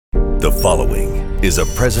The following is a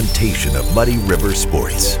presentation of Muddy River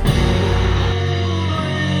Sports.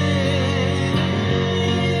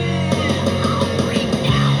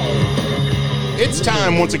 It's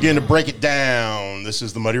time once again to break it down. This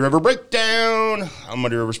is the Muddy River Breakdown. I'm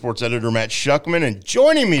Muddy River Sports editor Matt Schuckman, and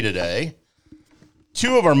joining me today,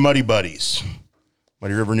 two of our Muddy buddies.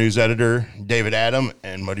 Muddy River News editor David Adam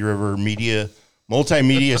and Muddy River Media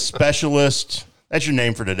multimedia specialist. That's your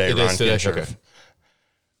name for today, Ron Kinscherf. Okay.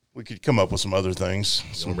 We could come up with some other things.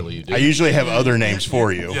 I usually have other names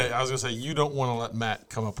for you. Yeah, I was going to say, you don't want to let Matt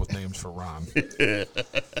come up with names for Ron.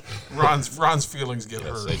 Ron's feelings get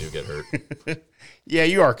hurt. They do get hurt. Yeah,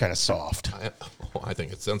 you are kind of soft. I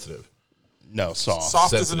think it's sensitive. No, soft. Soft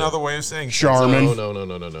sensitive. Is another way of saying Charmin.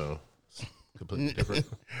 No. Completely different.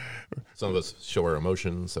 Some of us show our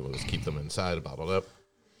emotions. Some of us keep them inside, bottled up.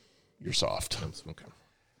 You're soft. Okay.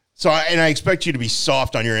 So, I expect you to be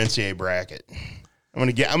soft on your NCAA bracket. I'm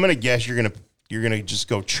gonna guess you're gonna just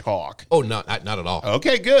go chalk. Oh, not at all.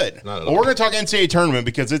 Okay, good. Not at Well, all. we're gonna talk NCAA tournament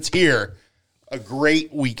because it's here. A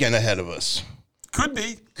great weekend ahead of us. Could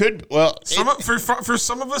be. For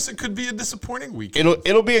some of us, it could be a disappointing weekend.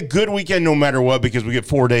 It'll be a good weekend no matter what because we get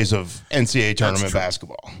 4 days of NCAA tournament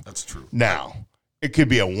basketball. That's true. Now, it could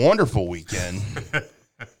be a wonderful weekend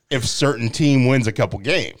if certain team wins a couple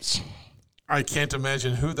games. I can't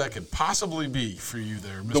imagine who that could possibly be for you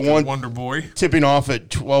there, Mr. The one Wonder Boy. Tipping off at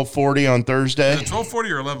 12:40 on Thursday. Is it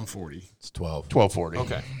 12:40 or 11:40? It's 12. 12:40.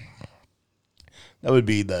 Okay. That would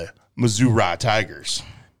be the Missouri Tigers.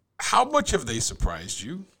 How much have they surprised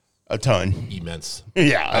you? A ton. Immense.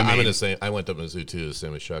 Yeah, I'm going to say I went to Mizzou too, the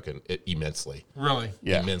same as Schuck, and immensely. Really?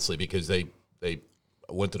 Yeah. Immensely, because they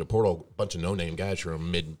went to the portal, a bunch of no-name guys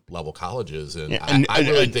from mid-level colleges, and I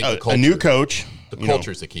really think the culture, a new coach. The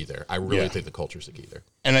culture is the key there. I really think the culture is the key there.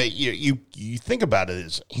 And you think about it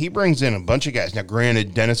is he brings in a bunch of guys. Now,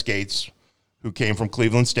 granted, Dennis Gates, who came from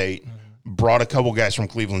Cleveland State, brought a couple guys from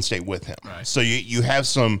Cleveland State with him. Right. So you have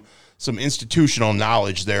some institutional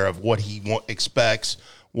knowledge there of what he expects,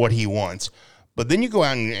 what he wants. But then you go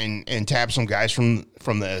out and tap some guys from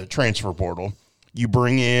the transfer portal. You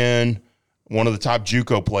bring in one of the top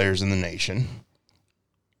JUCO players in the nation,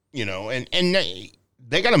 and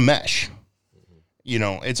they got to mesh.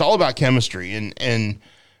 It's all about chemistry, and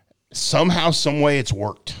somehow, some way, it's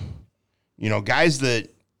worked. Guys that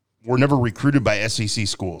were never recruited by SEC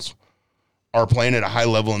schools are playing at a high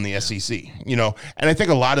level in the SEC. And I think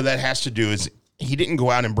a lot of that has to do is he didn't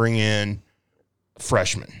go out and bring in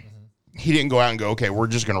freshmen. He didn't go out and go, okay, we're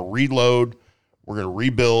just going to reload, we're going to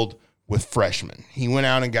rebuild with freshmen. He went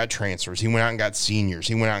out and got transfers. He went out and got seniors.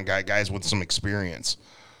 He went out and got guys with some experience.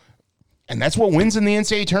 And that's what wins in the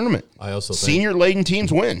NCAA tournament. I also think senior-laden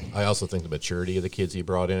teams win. I also think the maturity of the kids he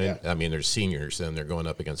brought in. Yeah. I mean, they're seniors, and they're going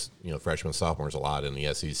up against freshmen, sophomores a lot in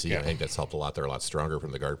the SEC. Yeah. I think that's helped a lot. They're a lot stronger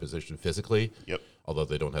from the guard position physically. Yep. Although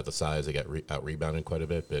they don't have the size, they got out-rebounded quite a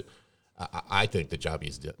bit. But I think the job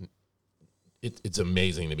he's done, it's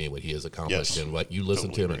amazing to me what he has accomplished. Yes. And what you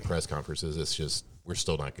listen to him in press conferences, it's just we're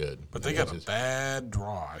still not good. But they got a bad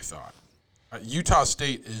draw, I thought. Utah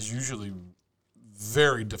State is usually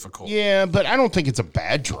very difficult. Yeah, but I don't think it's a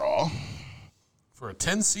bad draw. For a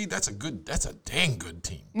 10 seed, that's a dang good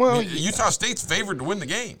team. Well, Utah State's favored to win the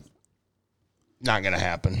game. Not going to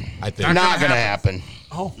happen. I think not going to happen.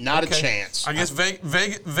 Oh, not okay. a chance. I guess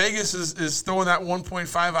Vegas is throwing that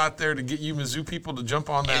 1.5 out there to get you Mizzou people to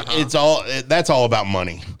jump on that. That's all about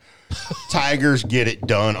money. Tigers get it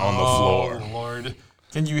done on the floor. Oh, Lord.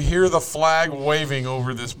 Can you hear the flag waving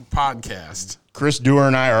over this podcast? Chris Dewar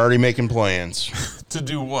and I are already making plans. To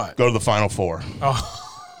do what? Go to the Final Four.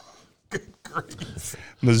 Oh, good grief.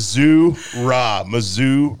 Mizzou,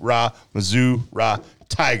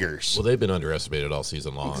 Tigers. Well, they've been underestimated all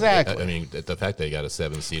season long. Exactly. I mean, the fact they got a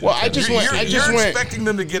 7 seed. Well, You're expecting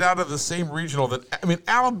them to get out of the same regional that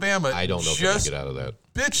Alabama. I don't know if they can get out of that.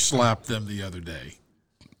 Bitch slapped them the other day.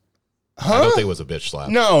 Huh? I don't think it was a bitch slap.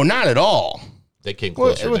 No, not at all. They came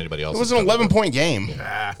closer than anybody else. It was an 11-point game.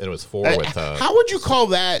 Yeah. And it was 4 with. How would you call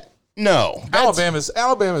that? No, Alabama's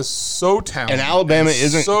so talented, and Alabama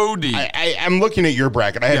isn't so deep. I'm looking at your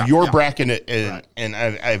bracket. I have your bracket, and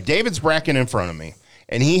I have David's bracket in front of me,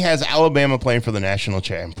 and he has Alabama playing for the national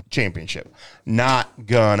championship. Not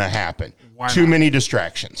gonna happen. Too many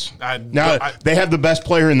distractions. They have the best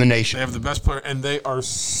player in the nation. They have the best player, and they are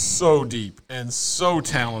so deep and so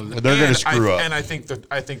talented. They're going to screw up. And I think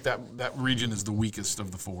that region is the weakest of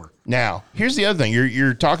the four. Now, here's the other thing.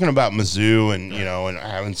 You're talking about Mizzou and and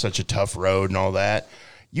having such a tough road and all that.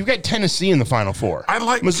 You got Tennessee in the Final Four.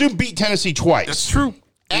 Mizzou beat Tennessee twice. That's true.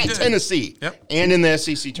 At Tennessee, and in the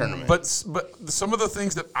SEC tournament. But some of the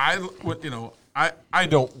things that I would I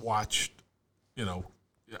don't watch,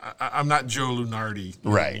 I'm not Joe Lunardi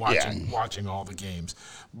watching all the games.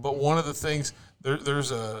 But one of the things,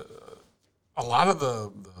 there's a lot of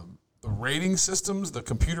the rating systems, the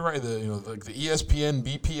computer, like the ESPN,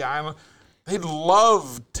 BPI, they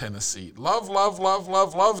love Tennessee.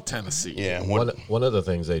 Love Tennessee. Yeah. One of the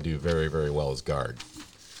things they do very, very well is guard.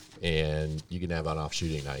 And you can have an off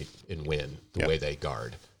shooting night and win the way they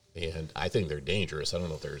guard. And I think they're dangerous. I don't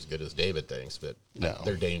know if they're as good as David thinks, but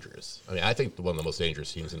they're dangerous. I mean, I think one of the most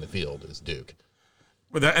dangerous teams in the field is Duke.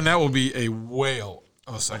 But that will be a whale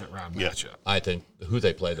of a second-round matchup. I think who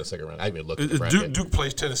they play in the second round. I haven't even looked at the bracket. Duke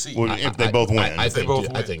plays Tennessee. Well, if they both win. I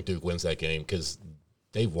think Duke wins that game because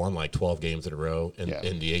they've won like 12 games in a row. And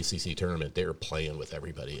in the ACC tournament, they were playing with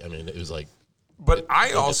everybody. I mean, it was like. But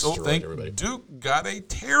I also think Duke got a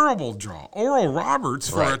terrible draw. Oral Roberts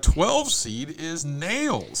for a 12 seed is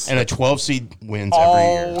nails. And a 12 seed wins every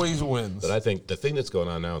year. Always wins. But I think the thing that's going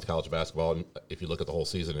on now with college basketball, and if you look at the whole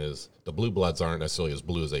season, is the blue bloods aren't necessarily as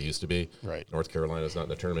blue as they used to be. Right. North Carolina's not in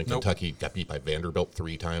the tournament. Nope. Kentucky got beat by Vanderbilt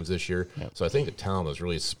 3 times this year. Yep. So I think the talent is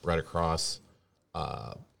really spread across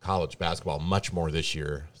college basketball much more this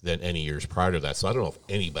year than any years prior to that. So I don't know if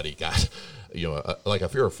anybody got, like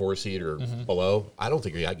if you're a 4 seed or below, I don't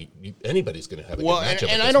think anybody's going to have a good matchup.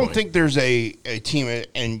 And I don't think there's a team,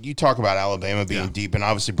 and you talk about Alabama being deep, and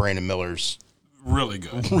obviously Brandon Miller's really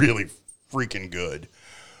good. Really freaking good.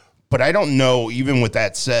 But I don't know, even with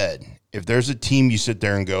that said, if there's a team you sit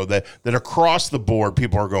there and go that across the board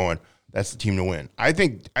people are going, that's the team to win. I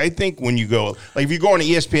think when you go, like if you go on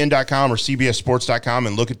ESPN.com or CBSSports.com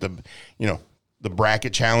and look at the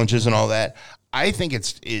bracket challenges and all that, I think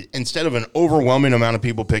instead of an overwhelming amount of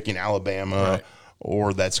people picking Alabama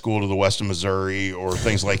or that school to the west of Missouri or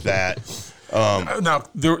things like that. Now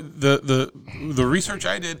the research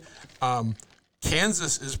I did,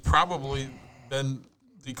 Kansas has probably been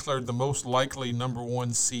declared the most likely number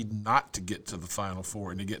 1 seed not to get to the Final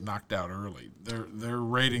Four and to get knocked out early. Their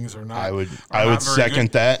ratings are not. I would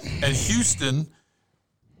second that. And Houston,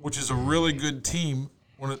 which is a really good team,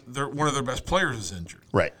 one of their best players is injured.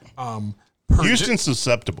 Right. Houston's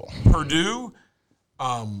susceptible. Purdue,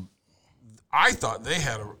 I thought they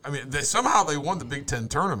had somehow they won the Big Ten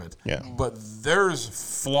tournament. Yeah. But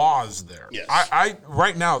there's flaws there. Yes. I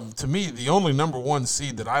right now, to me, the only number 1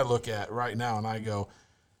 seed that I look at right now and I go,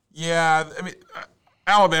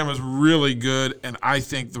 Alabama's really good, and I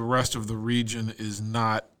think the rest of the region is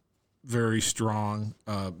not very strong.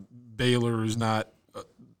 Baylor is not.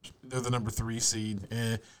 They're the number 3 seed.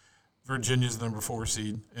 Virginia's the number 4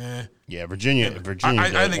 seed. Yeah, Virginia.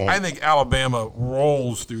 I think Alabama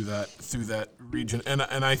rolls through that region, and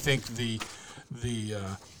I think they've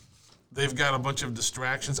got a bunch of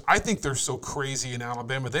distractions. I think they're so crazy in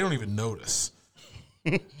Alabama they don't even notice.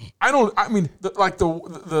 Did you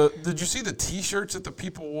see the T-shirts that the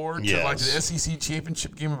people wore to like the SEC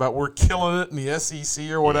championship game about we're killing it in the SEC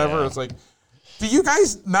or whatever? Yeah. It's like, do you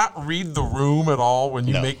guys not read the room at all when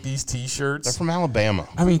you make these T-shirts? They're from Alabama.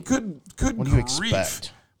 I mean, good what do you grief.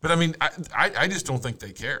 expect? But I mean, I just don't think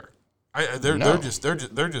they care. They're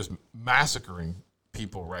just massacring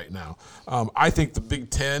people right now. I think the Big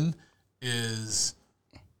Ten is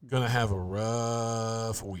going to have a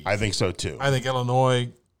rough week. I think so too. I think Illinois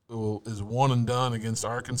is one and done against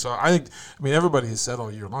Arkansas. Everybody has said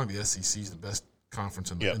all year long the SEC is the best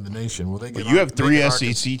conference in the nation. Well, you have 3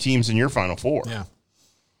 SEC teams in your Final Four. Yeah.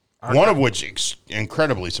 One of which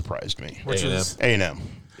incredibly surprised me. Which is A&M.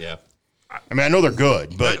 Yeah. I mean, I know they're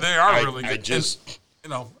good, but they are really good.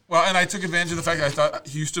 And I took advantage of the fact that I thought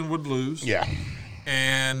Houston would lose. Yeah.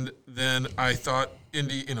 And then I thought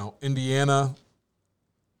Indiana.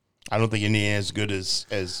 I don't think Indiana is good as.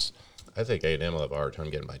 I think A&M will have a hard time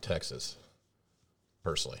getting by Texas.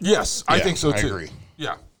 Personally. Yes, I think so too. I agree.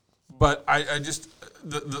 Yeah, but I just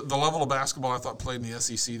the level of basketball I thought played in the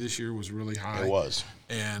SEC this year was really high. It was,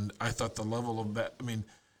 and I thought the level of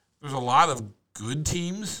there's a lot of good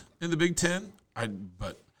teams in the Big Ten.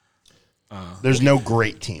 There's no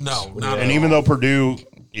great teams. No, not and at even all. though Purdue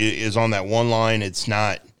is on that one line, it's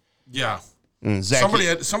not. Yeah. Somebody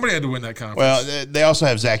had to win that conference. Well, they also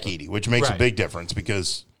have Zach Edey, which makes a Right. big difference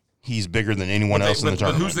because he's bigger than anyone else in the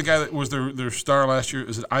tournament. But who's the guy that was their star last year?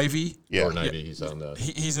 Is it Ivy? Yeah. Gordon Ivey, he's on the.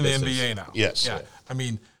 He's in the NBA now. Yes. Yeah. I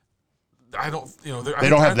mean, I don't. They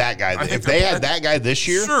don't have that guy. If they had that guy this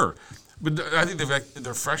year, sure. But I think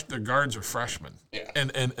they're fresh. Their guards are freshmen. Yeah.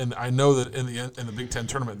 And I know that in the Big Ten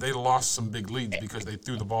tournament they lost some big leads because they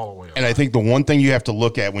threw the ball away. And I think the one thing you have to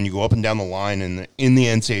look at when you go up and down the line in the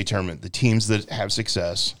NCAA tournament, the teams that have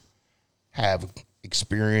success have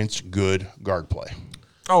experienced good guard play.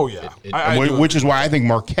 Oh yeah, Which is why I think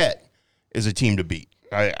Marquette is a team to beat.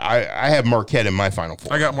 I have Marquette in my Final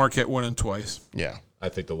Four. I got Marquette winning twice. Yeah. I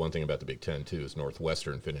think the one thing about the Big Ten, too, is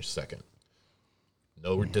Northwestern finished second.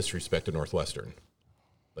 No disrespect to Northwestern,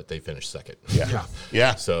 but they finished second.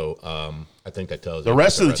 Yeah. So I think that tells the you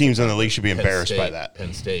rest of the teams in the league should be embarrassed by that.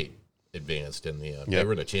 Penn State advanced in the they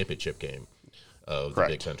were in a championship game of the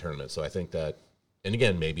Big Ten tournament. So I think that, and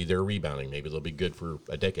again, maybe they're rebounding. Maybe they'll be good for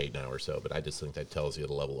a decade now or so. But I just think that tells you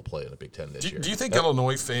the level of play in the Big Ten this year. Do you think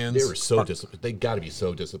Illinois fans? They were so they got to be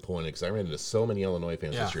so disappointed because I ran into so many Illinois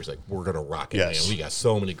fans this year. It's like, we're going to rock it, man. We got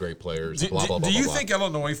so many great players. Do you think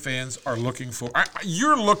Illinois fans are looking for?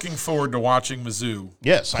 You're looking forward to watching Mizzou?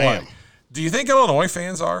 Yes, play. I am. Do you think Illinois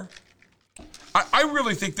fans are? I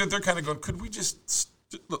really think that they're kind of going, could we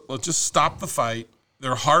let's just stop the fight?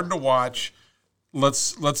 They're hard to watch.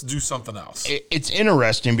 Let's do something else. It's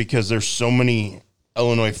interesting because there's so many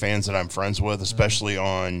Illinois fans that I'm friends with, especially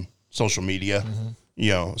on social media.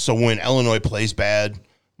 You know, so when Illinois plays bad,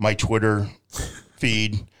 my Twitter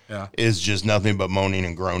feed is just nothing but moaning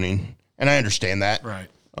and groaning, and I understand that. Right.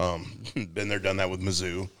 Been there, done that with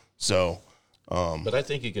Mizzou. So, but I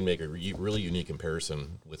think you can make a really unique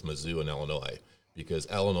comparison with Mizzou and Illinois. Because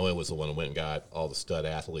Illinois was the one who went and got all the stud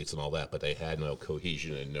athletes and all that, but they had no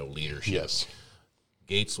cohesion and no leadership. Yes.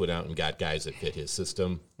 Gates went out and got guys that fit his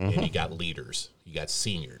system, and he got leaders. He got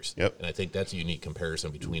seniors. Yep. And I think that's a unique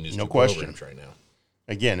comparison between these two question. programs right now.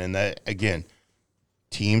 Again,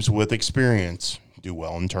 teams with experience do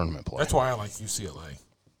well in tournament play. That's why I like UCLA.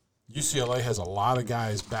 UCLA has a lot of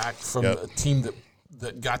guys back from a team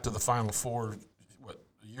that got to the Final Four,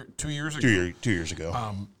 2 years ago? 2 years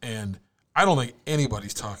ago. And I don't think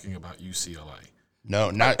anybody's talking about UCLA.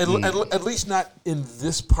 No, not at least not in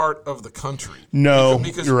this part of the country. No,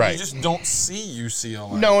 because you're right. You just don't see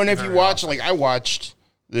UCLA. No, and if you watch, like I watched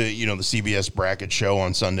the CBS bracket show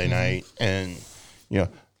on Sunday night, and a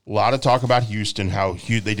lot of talk about Houston, how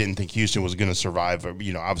they didn't think Houston was going to survive.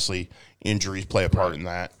 Obviously injuries play a part in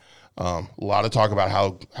that. A lot of talk about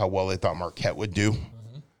how well they thought Marquette would do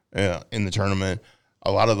in the tournament.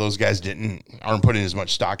 A lot of those guys aren't putting as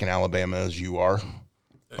much stock in Alabama as you are.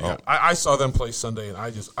 Yeah, I saw them play Sunday, and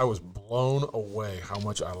I was blown away how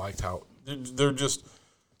much I liked how they're just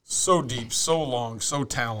so deep, so long, so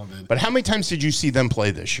talented. But how many times did you see them play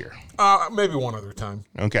this year? Maybe one other time.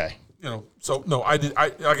 Okay. So no, I did.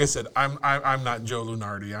 Like I said, I'm not Joe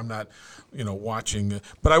Lunardi. I'm not, watching.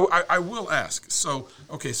 But I will ask. So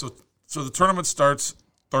the tournament starts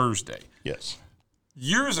Thursday. Yes.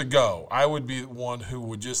 Years ago, I would be the one who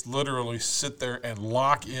would just literally sit there and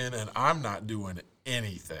lock in, and I'm not doing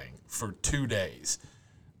anything for 2 days.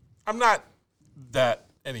 I'm not that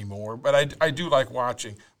anymore, but I do like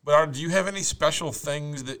watching. But do you have any special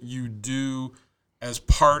things that you do as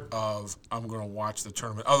part of I'm going to watch the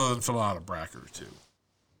tournament, other than filling out a bracket or two?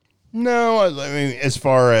 No, I mean, as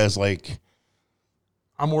far as like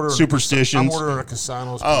I'm ordering superstitions. I'm ordering a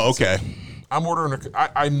Casanos. Oh, okay. I'm ordering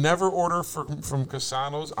I never order from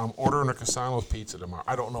Casanos. I'm ordering a Casanos pizza tomorrow.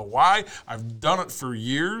 I don't know why. I've done it for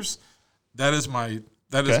years. That is my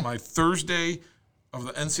Thursday of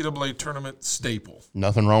the NCAA tournament staple.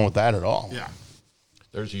 Nothing wrong with that at all. Yeah.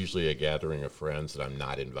 There's usually a gathering of friends that I'm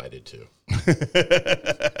not invited to.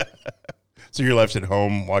 So you're left at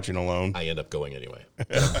home watching alone? I end up going anyway.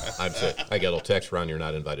 I'm sick. I get a little text, Ron, you're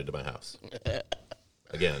not invited to my house.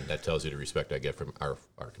 Again, that tells you the respect I get from our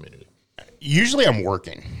community. Usually I'm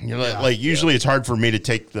working. Usually it's hard for me to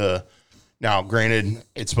take now, granted,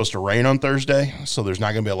 it's supposed to rain on Thursday, so there's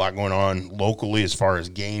not going to be a lot going on locally as far as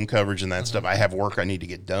game coverage and that stuff. I have work I need to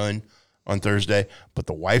get done on Thursday, but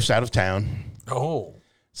the wife's out of town. Oh.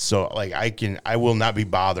 So I will not be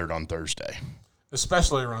bothered on Thursday.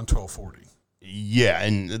 Especially around 12:40. Yeah,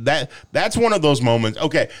 and that's one of those moments.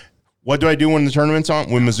 Okay, what do I do when the tournament's on?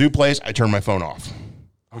 When Mizzou plays, I turn my phone off.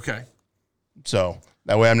 Okay. So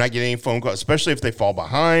that way I'm not getting any phone calls, especially if they fall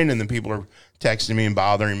behind and then people are texting me and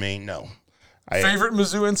bothering me. No. Favorite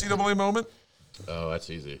Mizzou NCAA moment? Oh, that's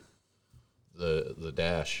easy. The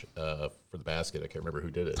dash for the basket. I can't remember who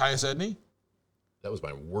did it. Tyus Edney? That was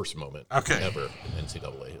my worst moment ever in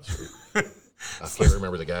NCAA history. I can't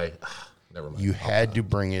remember the guy. Never mind. You had to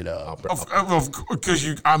bring it up.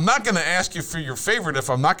 Because I'm not going to ask you for your favorite if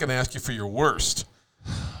I'm not going to ask you for your worst.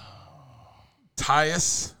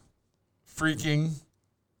 Tyus freaking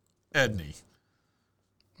Edney.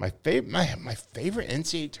 My favorite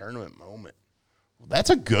NCAA tournament moment. Well,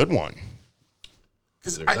 that's a good one.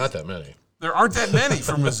 There's not that many. There aren't that many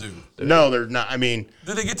from Mizzou. No, there's not. I mean,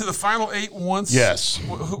 did they get to the Final Eight once? Yes.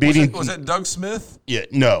 Was that Doug Smith? Yeah,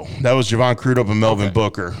 no. That was Javon Crudup and Melvin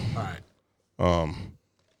Booker. All right.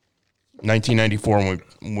 1994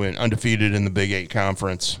 went undefeated in the Big 8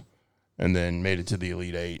 conference and then made it to the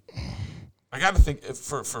Elite Eight. I got to think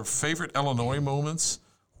for favorite Illinois moments,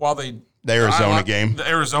 while the Arizona game. The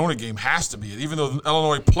Arizona game has to be it. Even though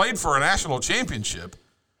Illinois played for a national championship,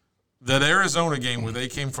 that Arizona game where they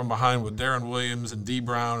came from behind with Darren Williams and D.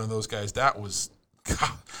 Brown and those guys, that was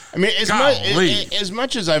God. I mean, as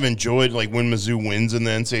much as I've enjoyed like when Mizzou wins in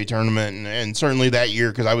the NCAA tournament, and certainly that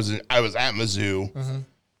year because I was at Mizzou,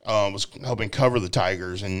 was helping cover the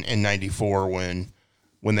Tigers in '94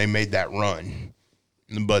 when they made that run.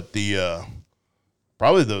 But the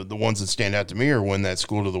probably the ones that stand out to me are when that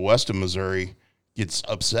school to the west of Missouri gets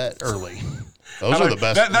upset early. Those are the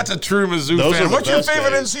best. That's a true Mizzou fan. What's your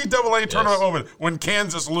favorite NCAA tournament moment? When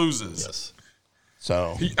Kansas loses. Yes.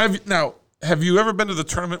 So have you ever been to the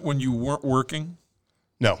tournament when you weren't working?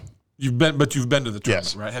 No. You've been to the tournament,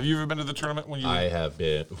 Yes. right? Have you ever been to the tournament when you? I have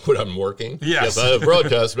been when I'm working. Yes. I have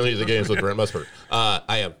broadcast many of the games with Brent Musburg.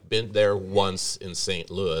 I have been there once in St.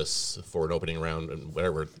 Louis for an opening round and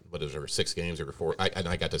whatever. What is there? 6 games or 4?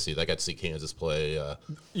 I got to see Kansas play.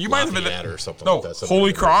 You might have been Lafayette or something. No, like that.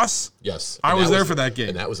 Holy Cross. Yes, I was there for that game,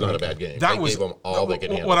 and that was not a bad game. That they was gave them all they could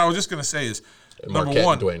handle. What I was just going to say is And number Marquette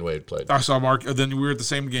one. and Dwayne Wade played. I saw Mark. Then we were at the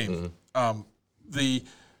same game. The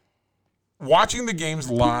watching the games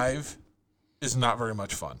live is not very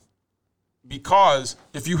much fun because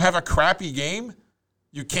if you have a crappy game,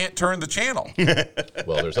 you can't turn the channel.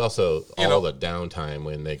 Well, there's also all the downtime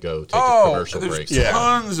when they go take the commercial breaks. There's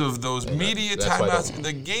tons of those media that's why timeouts.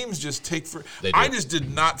 The games just take for. I just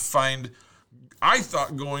did not find. I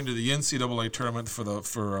thought going to the NCAA tournament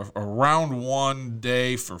for a round 1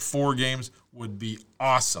 day for 4 games would be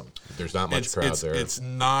awesome. There's not much crowd there. It's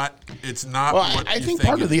not. Well, Well, I think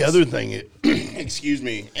part of the other thing, excuse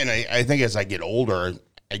me, and I think as I get older,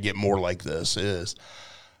 I get more like this, is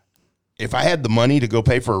if I had the money to go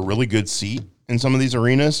pay for a really good seat in some of these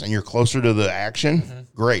arenas and you're closer to the action,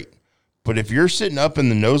 great. But if you're sitting up in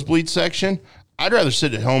the nosebleed section, I'd rather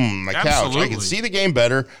sit at home on my couch. I can see the game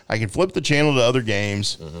better. I can flip the channel to other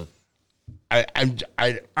games. I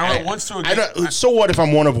went once to a game. So what if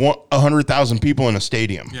I'm one of 100,000 people in a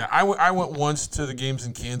stadium? Yeah, I went once to the games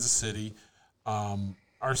in Kansas City.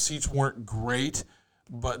 Our seats weren't great,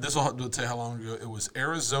 but this will tell you how long ago. It was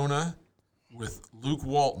Arizona with Luke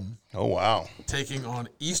Walton. Oh, wow. Taking on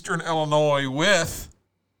Eastern Illinois with,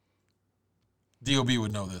 DOB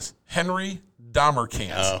would know this, Henry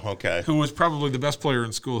Dahmerkant. Oh, okay. Who was probably the best player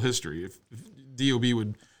in school history. If DOB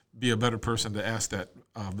would be a better person to ask that.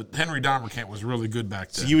 But Henry Dahmerkant was really good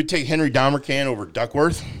back then. So you would take Henry Dahmerkant over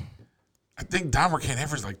Duckworth? I think Dahmerkant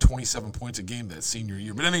averaged like 27 points a game that senior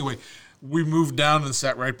year. But anyway, we moved down and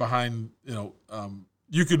sat right behind,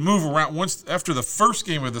 you could move around. Once after the first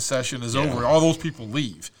game of the session is over, all those people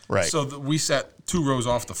leave. Right. So we sat 2 rows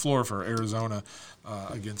off the floor for Arizona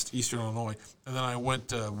against Eastern Illinois. And then I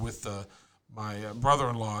went with my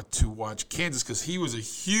brother-in-law to watch Kansas because he was a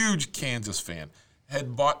huge Kansas fan.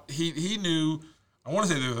 He knew, I want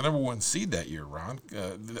to say they were the number 1 seed that year, Ron.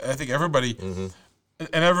 I think everybody,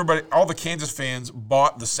 all the Kansas fans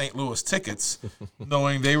bought the St. Louis tickets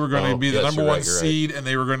knowing they were going to be the number 1 seed and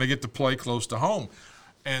they were going to get to play close to home.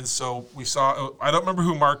 And so we saw, I don't remember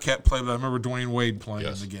who Marquette played, but I remember Dwayne Wade playing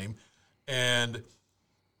in the game. And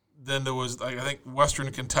then there was, I think,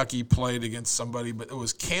 Western Kentucky played against somebody, but it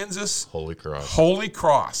was Kansas. Holy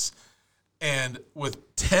Cross. And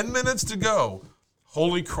with 10 minutes to go,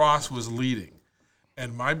 Holy Cross was leading.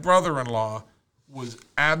 And my brother-in-law was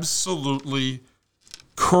absolutely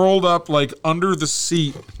curled up like under the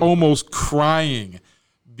seat, almost crying.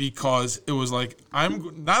 Because it was like,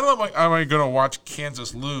 not only am I going to watch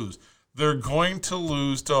Kansas lose, they're going to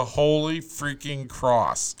lose to Holy freaking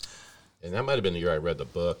Cross. And that might have been the year I read the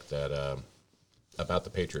book that about the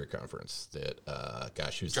Patriot Conference that,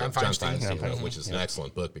 who's John Feinstein, which is an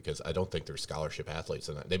excellent book because I don't think there's scholarship athletes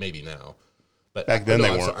in that. They may be now. But back then they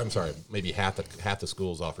weren't. I'm sorry, maybe half the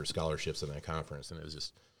schools offer scholarships in that conference, and it was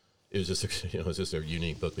just a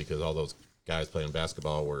unique book because all those guys playing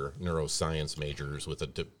basketball were neuroscience majors with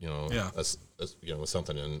with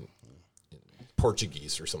something in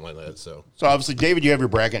Portuguese or something like that. So obviously, David, you have your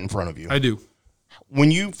bracket in front of you. I do. When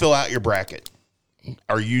you fill out your bracket,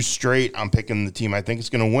 are you straight on picking the team I think is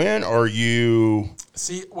going to win, or are you?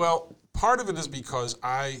 See, well, part of it is because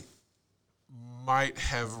I might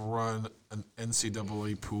have run an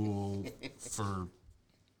NCAA pool for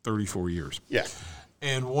 34 years. Yeah.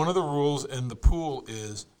 And one of the rules in the pool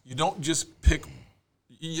is you don't just pick –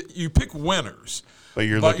 you pick winners. But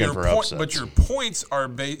you're looking for upsets. But your points are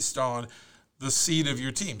based on the seed of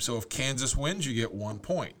your team. So if Kansas wins, you get 1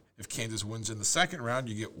 point. If Kansas wins in the second round,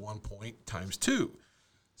 you get 1 point times 2.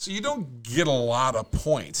 So you don't get a lot of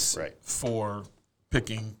points for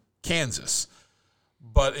picking Kansas.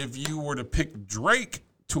 But if you were to pick Drake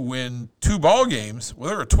to win 2 ball games, well,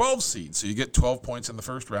 they're a 12 seed, so you get 12 points in the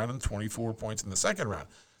first round and 24 points in the second round.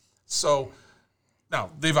 So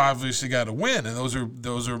now they've obviously got to win, and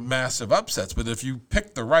those are massive upsets. But if you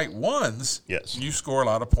pick the right ones, yes, you score a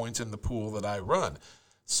lot of points in the pool that I run.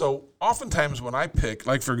 So oftentimes when I pick,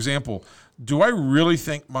 like for example, do I really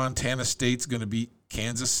think Montana State's going to beat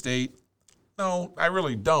Kansas State? No, I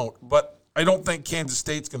really don't. But I don't think Kansas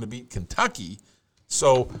State's going to beat Kentucky.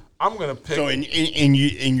 So I'm going to pick. So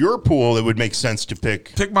in your pool, it would make sense to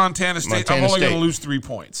pick Montana State. I'm only going to lose 3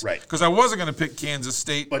 points, right? Because I wasn't going to pick Kansas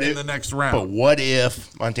State in the next round. But what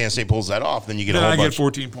if Montana State pulls that off? Then you get I get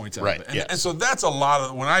 14 points out of it. And so that's a lot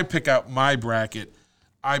of when I pick out my bracket,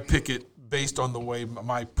 I pick it based on the way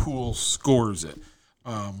my pool scores it.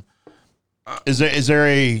 Is there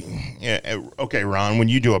okay, Ron? When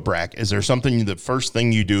you do a bracket, is there something the first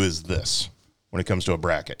thing you do is this when it comes to a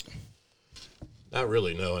bracket? Not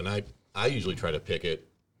really, no. And I usually try to pick it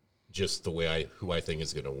just the way who I think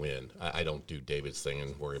is going to win. I don't do David's thing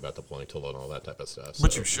and worry about the point total and all that type of stuff.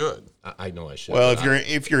 But you should. I know I should. Well,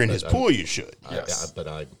 if you're in his pool, you should. Yes. But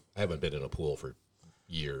I haven't been in a pool for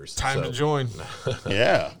years. Time to join.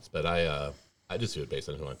 Yeah. But I just do it based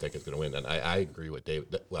on who I think is going to win. And I agree with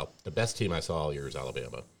David. Well, the best team I saw all year is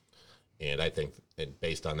Alabama. And I think, and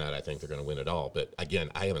based on that, I think they're going to win it all. But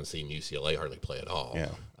again, I haven't seen UCLA hardly play at all. Yeah.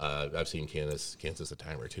 I've seen Kansas a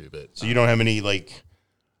time or two. But so you don't have any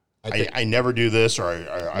I never do this, or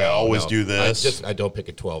I always do this. I don't pick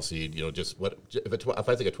a 12 seed. If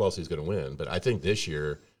I think a 12 seed is going to win. But I think this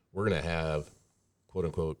year we're going to have quote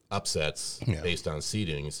unquote upsets based on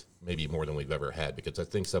seedings, maybe more than we've ever had, because I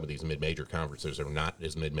think some of these mid-major conferences are not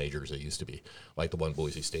as mid-major as they used to be, like the one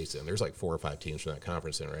Boise State's in. There's like 4 or 5 teams from that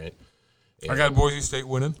conference in, right? And I got Boise State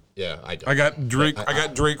winning. Yeah, I got Drake. I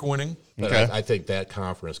got Drake winning. But okay. I think that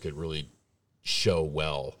conference could really show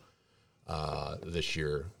well this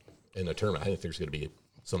year in the tournament. I think there's going to be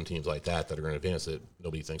some teams like that are going to advance that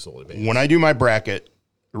nobody thinks will advance. When I do my bracket,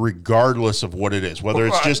 regardless of what it is, whether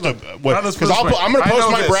it's just because I'm going to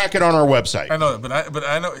post my bracket on our website. I know that, but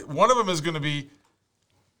I know one of them is going to be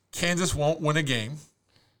Kansas won't win a game.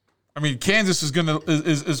 I mean, Kansas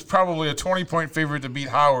is probably a 20-point favorite to beat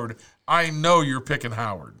Howard. I know you're picking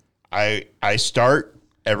Howard. I start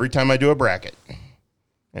every time I do a bracket,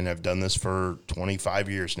 and I've done this for 25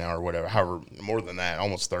 years now or whatever, however, more than that,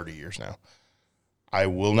 almost 30 years now. I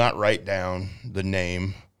will not write down the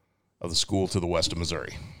name of the school to the west of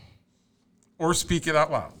Missouri. Or speak it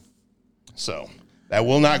out loud. So that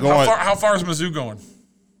will not go on. How far is Mizzou going?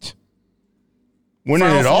 Winning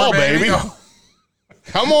it all, baby. Oh.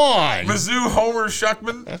 Come on. Mizzou, Homer,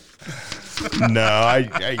 Schuckman? No,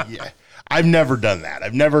 I've never done that.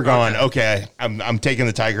 I've never gone, okay, I'm taking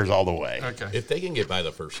the Tigers all the way. Okay. If they can get by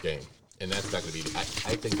the first game, and that's not going to be, I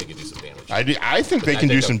think they can do some damage. I think they can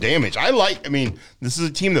do some damage. This is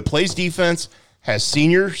a team that plays defense, has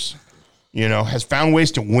seniors, has found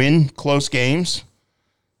ways to win close games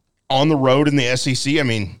on the road in the SEC.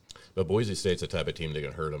 But Boise State's the type of team that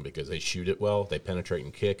can hurt them because they shoot it well, they penetrate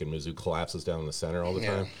and kick, and Mizzou collapses down in the center all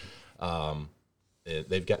the time.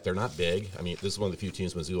 They're not big. This is one of the few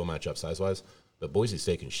teams Mizzou will match up size-wise, but Boise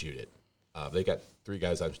State can shoot it. They got 3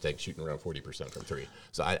 guys on stake shooting around 40% from 3.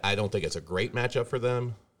 So I don't think it's a great matchup for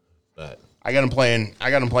them, but I got them playing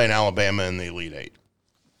Alabama in the Elite Eight.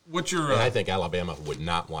 I think Alabama would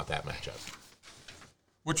not want that matchup.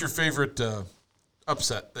 What's your favorite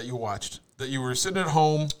upset that you watched? That you were sitting at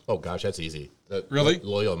home? Oh gosh, that's easy. Really?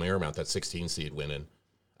 Loyola Marymount, that 16 seed winning.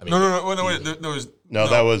 No, wait.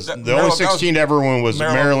 That was the only 16 ever one was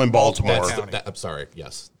Maryland, Baltimore. I'm sorry.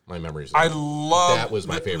 Yes, my memories. That was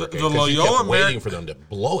my favorite game. The Loyola waiting for them to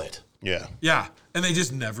blow it. Yeah, and they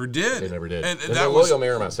just never did. They never did. And that Loyola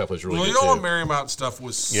Marymount stuff was really good too. Loyola Marymount stuff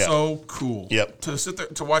was so cool. Yep. To sit there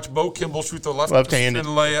to watch Bo Kimball shoot the left-handed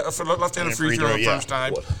free throw the first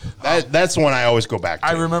time. That's the one I always go back to.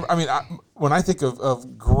 I remember. When I think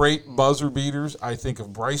of great buzzer beaters, I think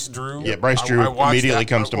of Bryce Drew. Yeah, Bryce Drew immediately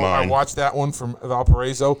comes to mind. I watched that one from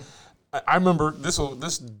Valparaiso. I remember this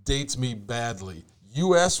dates me badly.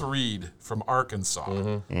 U.S. Reed from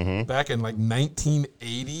Arkansas back in like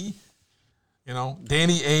 1980.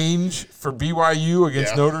 Danny Ainge for BYU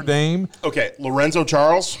against Notre Dame. Okay, Lorenzo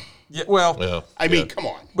Charles. Yeah, well, come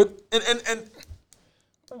on. But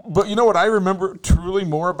you know what I remember truly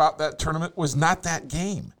more about that tournament was not that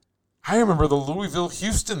game. I remember the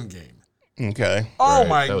Louisville-Houston game. Okay. Oh,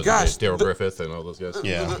 my gosh. Daryl Griffith and all those guys.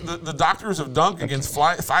 The Doctors of Dunk against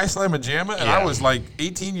Phi Slama Jama, and I was like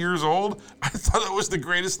 18 years old. I thought it was the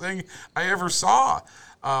greatest thing I ever saw.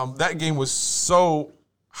 That game was so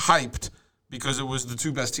hyped because it was the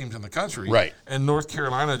two best teams in the country. Right. And North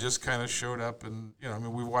Carolina just kind of showed up, and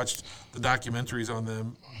we watched the documentaries on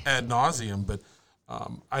them ad nauseum, but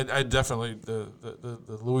I definitely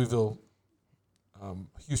the Louisville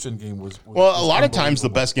Houston game was well, a lot of times the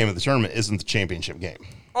best game of the tournament isn't the championship game.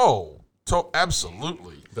 Oh,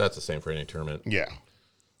 absolutely. That's the same for any tournament. Yeah.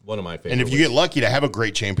 One of my favorites. And if you get lucky to have a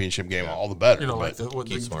great championship game, all the better. Like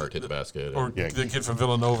Keith Smart hit the basket. Or the kid from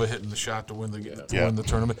Villanova hitting the shot to win the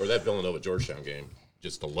tournament. Or that Villanova-Georgetown game,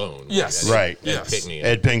 just alone. Yes. Right.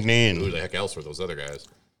 Ed Pinckney. And who the heck else were those other guys?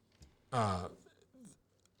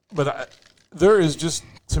 But there is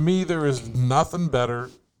nothing better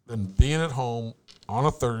than being at home on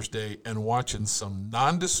a Thursday and watching some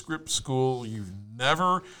nondescript school you've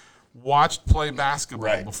never watched play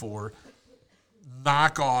basketball before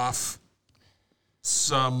knock off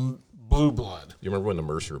some blue blood. You remember when the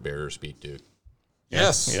Mercer Bears beat Duke?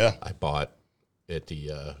 Yes. Yeah. I bought at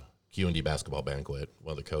the Q&D basketball banquet.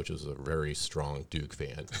 One of the coaches was a very strong Duke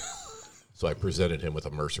fan. So I presented him with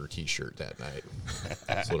a Mercer T-shirt that night.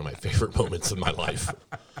 It's one of my favorite moments in my life.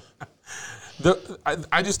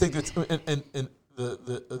 I just think that's and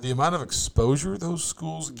the amount of exposure those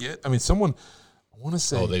schools get. I mean, someone I want to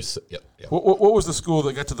say. Oh, they've yep. What was the school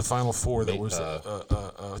that got to the Final Four? That was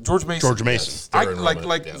George Mason. George Mason.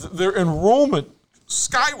 Yes, their enrollment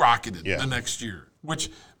skyrocketed the next year,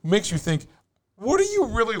 which makes you think, what are you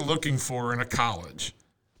really looking for in a college?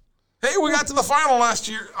 Hey, we got to the final last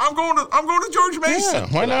year. I'm going to George Mason. Yeah,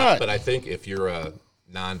 why not? But I think if you're a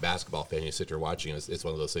non-basketball fan, you sit there watching, it's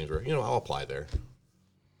one of those things where, I'll apply there.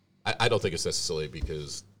 I don't think it's necessarily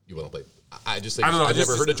because you want to play. I just think I've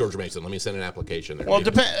never heard of George Mason. Let me send an application there. Well,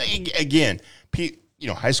 again,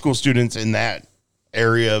 high school students in that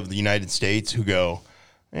area of the United States who go,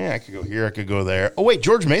 I could go here, I could go there. Oh, wait,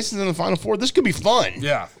 George Mason's in the Final Four. This could be fun.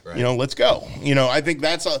 Yeah. Right. Let's go. I think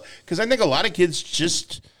that's because I think a lot of kids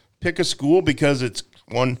just pick a school because it's,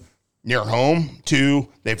 one, near home, two,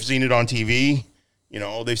 they've seen it on TV.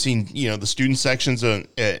 They've seen, the student sections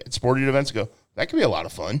at sporting events, go, that could be a lot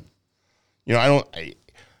of fun.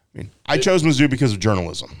 I chose Mizzou because of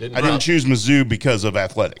journalism. I didn't choose Mizzou because of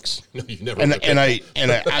athletics. No, you never. And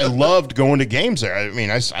I loved going to games there.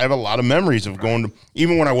 I have a lot of memories of going to,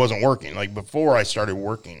 even when I wasn't working, like before I started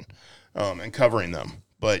working, and covering them.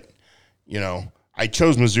 But I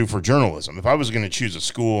chose Mizzou for journalism. If I was going to choose a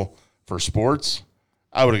school for sports,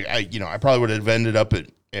 I probably would have ended up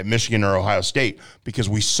at Michigan or Ohio State because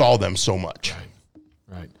we saw them so much.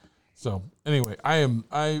 Right. So anyway,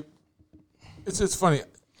 it's funny.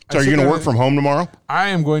 So are you going to work from home tomorrow? I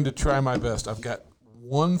am going to try my best. I've got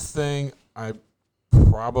one thing I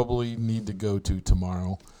probably need to go to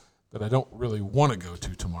tomorrow that I don't really want to go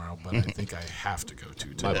to tomorrow, but I think I have to go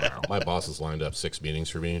to tomorrow. My boss has lined up 6 meetings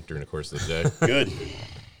for me during the course of the day. Good.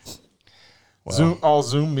 Well,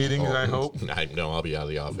 Zoom meetings, I hope. No, I'll be out of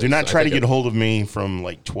the office. Do not try to get a hold of me from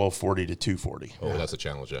like 12:40 to 2:40. Oh, that's a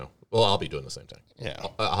challenge, Joe. Well, I'll be doing the same thing. Yeah.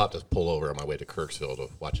 I'll have to pull over on my way to Kirksville to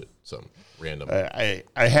watch it. Some random. I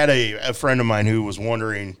had a friend of mine who was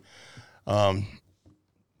wondering,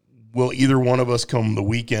 will either one of us come the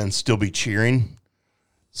weekend still be cheering?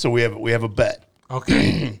 So we have a bet.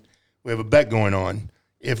 Okay. We have a bet going on.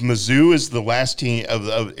 If Mizzou is the last team of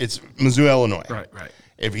it's Mizzou, Illinois. Right.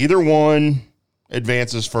 If either one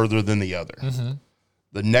advances further than the other,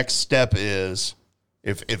 the next step is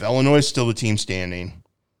if Illinois is still the team standing,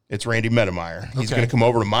 it's Randy Medemeyer. He's going to come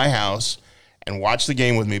over to my house and watch the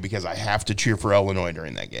game with me because I have to cheer for Illinois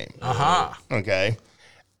during that game. Okay.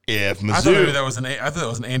 If Mizzou, I thought that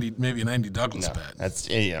was an Andy Douglas bet. That's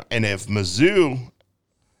and if Mizzou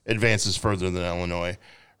advances further than Illinois,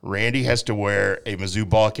 Randy has to wear a Mizzou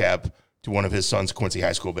ball cap to one of his son's Quincy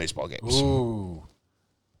High School baseball games. Ooh.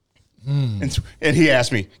 And he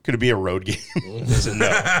asked me, could it be a road game? I said, no,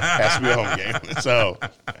 it has to be a home game. So,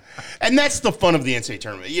 and that's the fun of the NCAA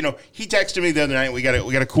tournament. He texted me the other night. We got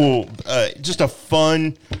a cool, just a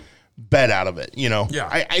fun bet out of it. Yeah.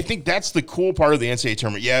 I think that's the cool part of the NCAA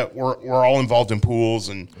tournament. Yeah, we're all involved in pools,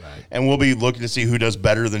 and we'll be looking to see who does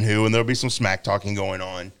better than who, and there'll be some smack talking going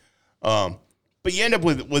on. But you end up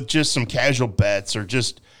with just some casual bets or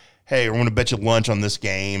just, hey, we're going to bet you lunch on this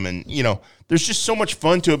game. And, there's just so much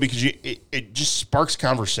fun to it because it just sparks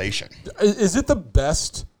conversation. Is it the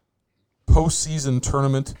best postseason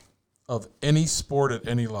tournament of any sport at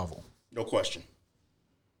any level? No question.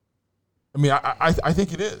 I mean, I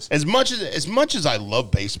think it is. As much as I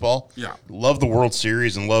love baseball, love the World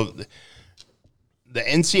Series and love the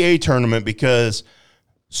NCAA tournament because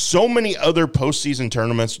so many other postseason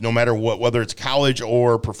tournaments, no matter what, whether it's college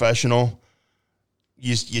or professional,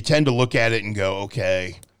 you tend to look at it and go,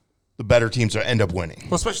 okay, the better teams end up winning.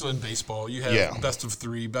 Well, especially in baseball, you have best of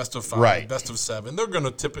 3, best of 5, right. best of 7. They're going to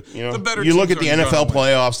typically, the better. You look at the NFL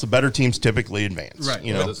playoffs; the better teams typically advance. Right.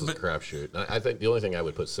 This is a crapshoot. I think the only thing I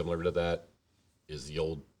would put similar to that is the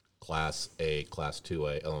old Class A, Class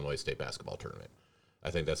 2A Illinois State basketball tournament. I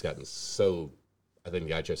think that's gotten so. I think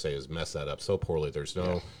the IHSA has messed that up so poorly. There's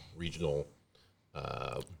no regional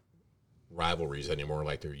rivalries anymore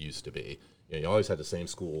like there used to be. You always had the same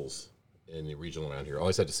schools in the regional around here.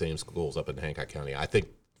 Always had the same schools up in Hancock County. I think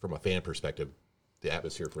from a fan perspective, the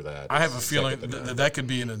atmosphere for that. I have a feeling that could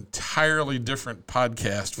be an entirely different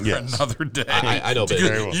podcast for another day. I know, but you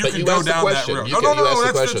can go down that road. You asked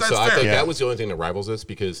the question. So I think that was the only thing that rivals this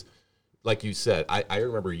because, like you said, I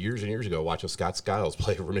remember years and years ago watching Scott Skiles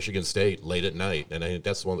play for Michigan State late at night, and I think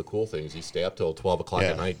that's one of the cool things. You stay up till 12 o'clock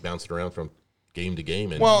at night, bouncing around from game to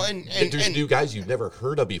game, and there's new guys you've never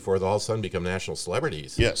heard of before that all of a sudden become national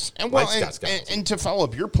celebrities. Yes, and like Scott Skiles. And to follow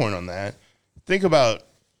up your point on that, think about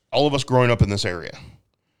all of us growing up in this area.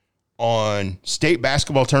 On state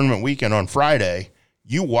basketball tournament weekend on Friday,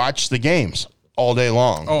 you watch the games all day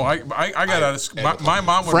long. Oh, I got out of school. My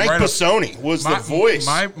mom would Frank write Bassoni was the voice.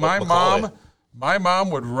 My mom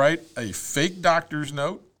would write a fake doctor's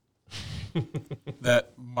note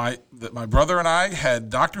that my brother and I had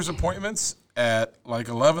doctor's appointments at like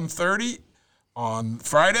 11:30 on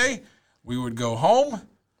Friday. We would go home.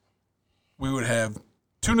 We would have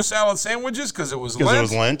tuna salad sandwiches because it was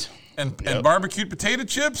Lent. And barbecued potato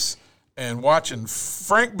chips. And watching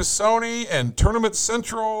Frank Bassoni and Tournament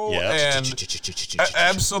Central, and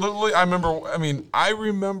absolutely, I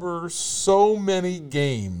remember so many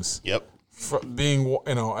games. Yep, being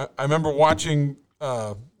I remember watching.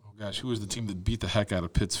 Who was the team that beat the heck out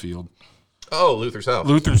of Pittsfield? Oh, Luther South.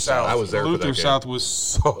 I was there. Luther South was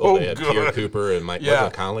so they had good. Pierre Cooper and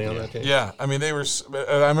Michael Conley on that team. Yeah, they were.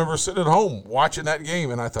 I remember sitting at home watching that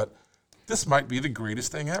game, and I thought, this might be the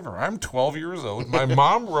greatest thing ever. I'm 12 years old. My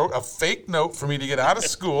mom wrote a fake note for me to get out of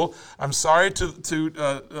school. I'm sorry to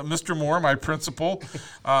Mr. Moore, my principal,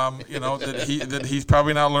 that he's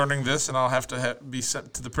probably now learning this, and I'll have to be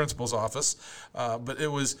sent to the principal's office. But it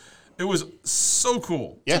was so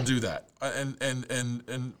cool to do that.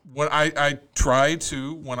 And when I try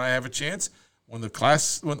to, when I have a chance, when the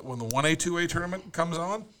 1A, 2A tournament comes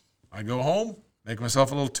on, I go home, make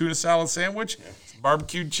myself a little tuna salad sandwich, some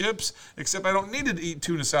barbecued chips, except I don't need to eat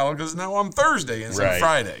tuna salad because now I'm Thursday instead of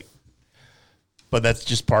Friday. But that's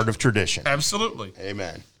just part of tradition. Absolutely.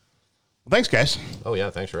 Amen. Well, thanks, guys. Oh, yeah,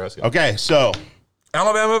 thanks for asking. Okay, so.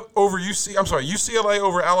 UCLA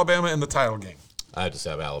over Alabama in the title game. I just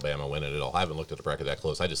have Alabama winning it all. I haven't looked at the bracket that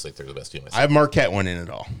close. I just think they're the best team. I have Marquette winning it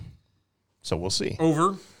all. So we'll see.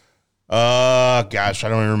 Over? Gosh, I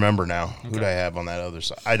don't even remember now. Okay. Who do I have on that other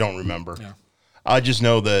side? I don't remember. Yeah. I just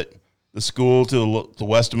know that the school to the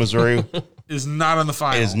west of Missouri is not in the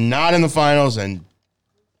finals. And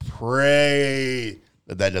pray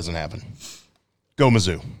that doesn't happen. Go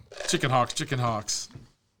Mizzou. Chicken Hawks.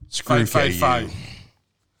 Screw fight.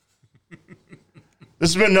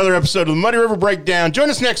 This has been another episode of the Muddy River Breakdown. Join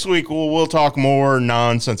us next week. We'll talk more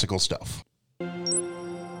nonsensical stuff.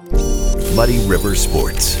 Muddy River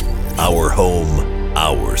Sports. Our home,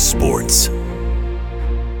 our sports.